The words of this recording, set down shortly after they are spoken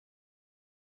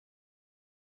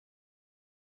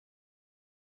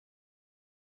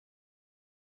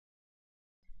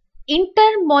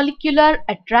Intermolecular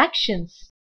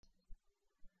attractions.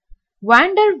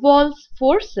 Van der Waals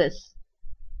forces.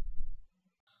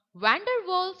 Van der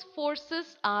Waals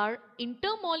forces are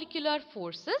intermolecular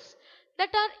forces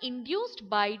that are induced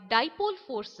by dipole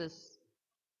forces.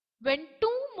 When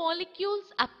two molecules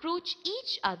approach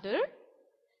each other,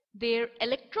 their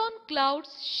electron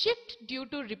clouds shift due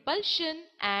to repulsion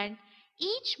and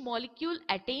each molecule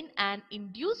attain an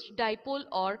induced dipole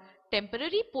or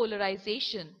temporary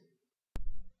polarization.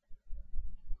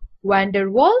 Van der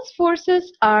Waals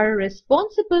forces are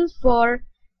responsible for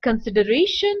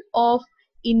consideration of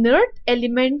inert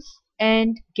elements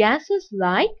and gases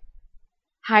like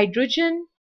hydrogen,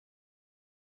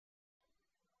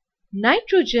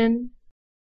 nitrogen,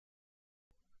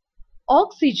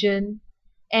 oxygen,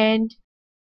 and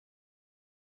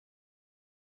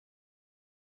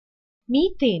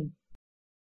methane.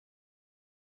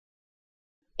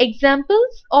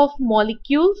 Examples of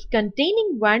molecules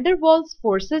containing van der Waals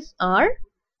forces are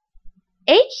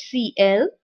HCl,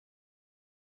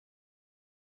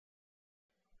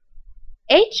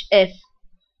 HF.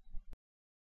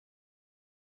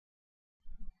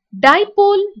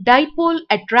 Dipole-dipole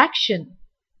attraction.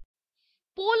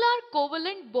 Polar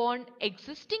covalent bond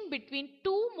existing between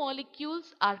two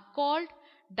molecules are called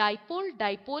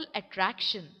dipole-dipole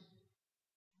attraction.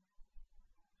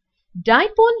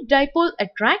 Dipole-dipole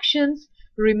attractions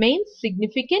remain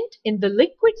significant in the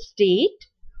liquid state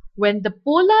when the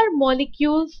polar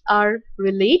molecules are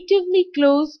relatively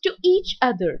close to each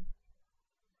other.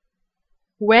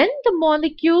 When the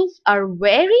molecules are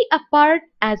very apart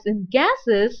as in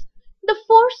gases, the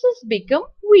forces become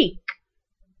weak.